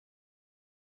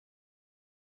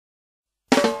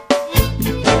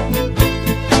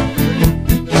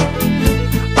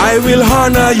I will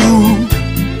honor you,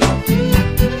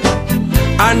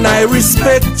 and I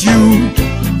respect you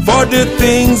for the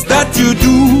things that you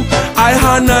do. I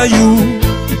honor you,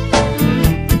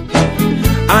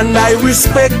 and I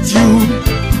respect you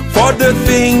for the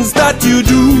things that you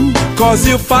do, 'cause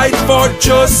you fight for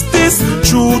justice,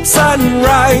 truths and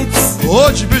rights.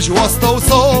 Choćbyś łastał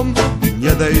ząb,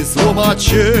 nie daj złamać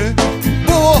się,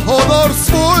 bo honor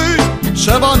swój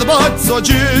trzeba dbać co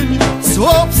dzień.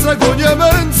 Słabszego nie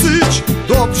męczyć,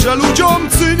 dobrze ludziom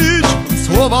czynić,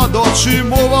 słowa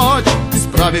dotrzymywać,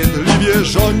 sprawiedliwie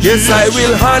rządzić. Yes, I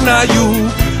will honor you,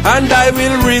 and I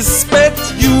will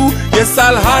respect you. Yes,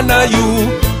 I'll honor you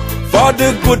for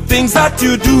the good things that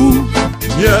you do.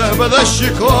 Nie będę się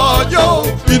kłaniał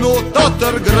ino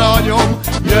tater granią,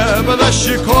 nie będę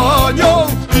się kłaniał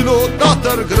ino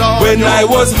tater granią. When I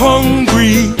was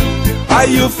hungry,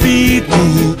 you feed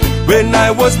me. When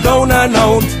I was down and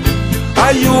out,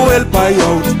 you help me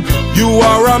out. You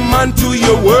are a man to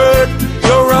your word,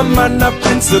 you're a man of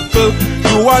principle.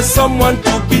 You are someone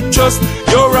to be trusted,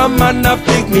 you're a man of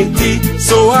dignity.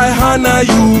 So I honor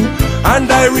you,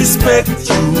 and I respect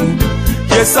you.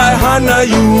 Yes, I honor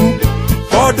you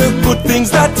for the good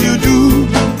things that you do.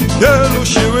 Wielu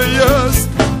siły jest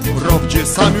w prawdzie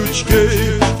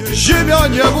samiuczkiej. Ziemia,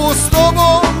 niebo z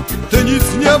tobą, ty nic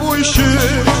nie bój się.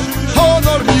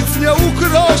 Honor nic nie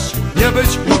ukraść, nie być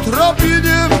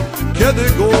utrapieniem, kiedy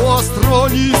goła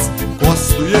stronic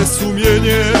głosuje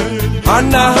sumienie.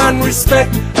 Honor and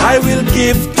respect I will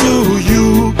give to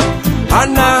you.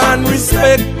 Honor and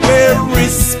respect where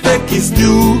respect is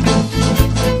due.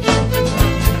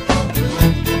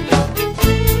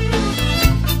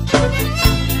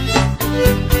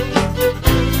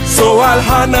 So I'll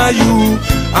honor you,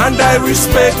 and I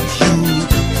respect you.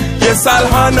 Yes, I'll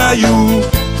honor you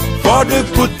for the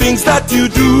good things that you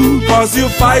do, 'cause you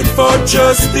fight for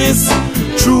justice,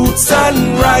 truths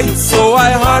and rights. So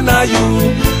I honor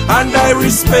you, and I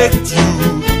respect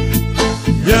you.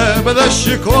 Nie będę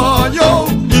się kłaniał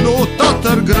ino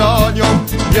tater granią,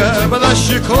 nie będę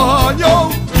się kłaniał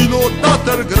ino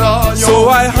tater granią. So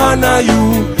I honor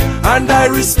you, and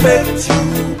I respect you.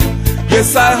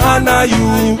 Yes, I honor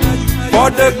you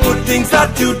for the good things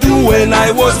that you do. When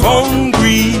I was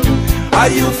hungry,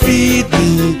 you feed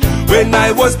me. When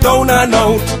I was down and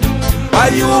out,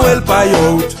 you help me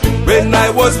out. When I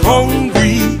was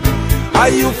hungry,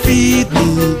 you feed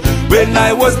me. When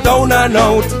I was down and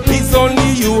out, it's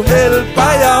only you help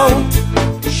me out.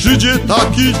 Przyjdzie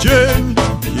taki dzień,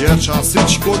 piecza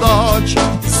syćko dać,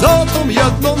 za tą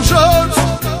jedną rzecz,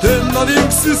 ten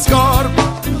największy skarb.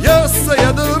 Jeszcze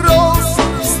jeden raz,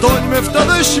 stońmy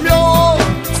wtedy śmiało,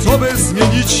 co by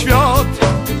zmienić świat.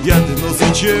 Jedno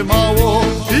życie mało,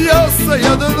 jeszcze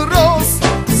jeden raz,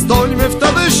 stońmy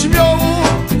wtedy śmiało,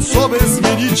 co by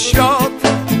zmienić świat.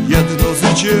 Jedno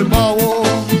życie mało.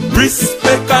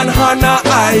 Respect and honor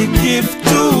I give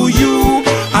to you.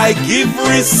 I give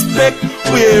respect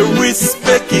where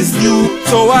respect is due.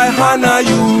 So I honor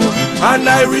you, and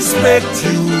I respect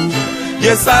you.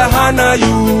 Yes, I honor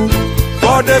you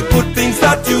for the good things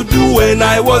that you do. When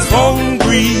I was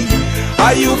hungry,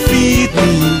 you feed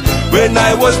me. When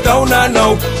I was down and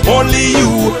out, only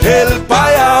you help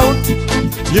me out.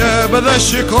 Nie będę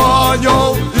się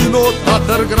kłaniał ino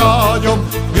tater granią,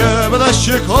 nie będę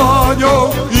się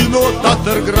kłaniał ino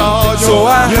tater granią. So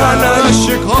I nie honor będę you,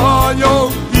 się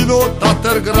kłaniał ino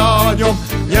tater granią,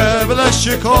 nie będę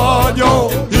się kłaniał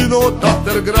ino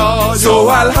tater granią. so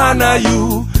I'll honor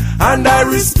you, and I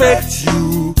respect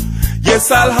you.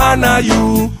 Yes, I'll honor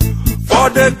you for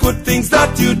the good things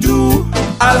that you do.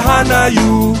 I'll honor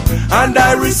you, and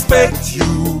I respect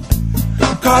you,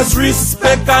 'cause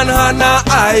respect and honor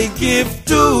I give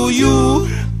to you.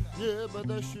 Nie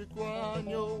będę się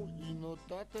kłaniał ino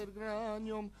tater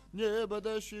granią, nie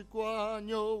będę się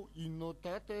kłaniał ino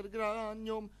tater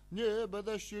granią, nie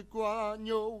będę się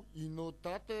kłaniał ino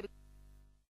tater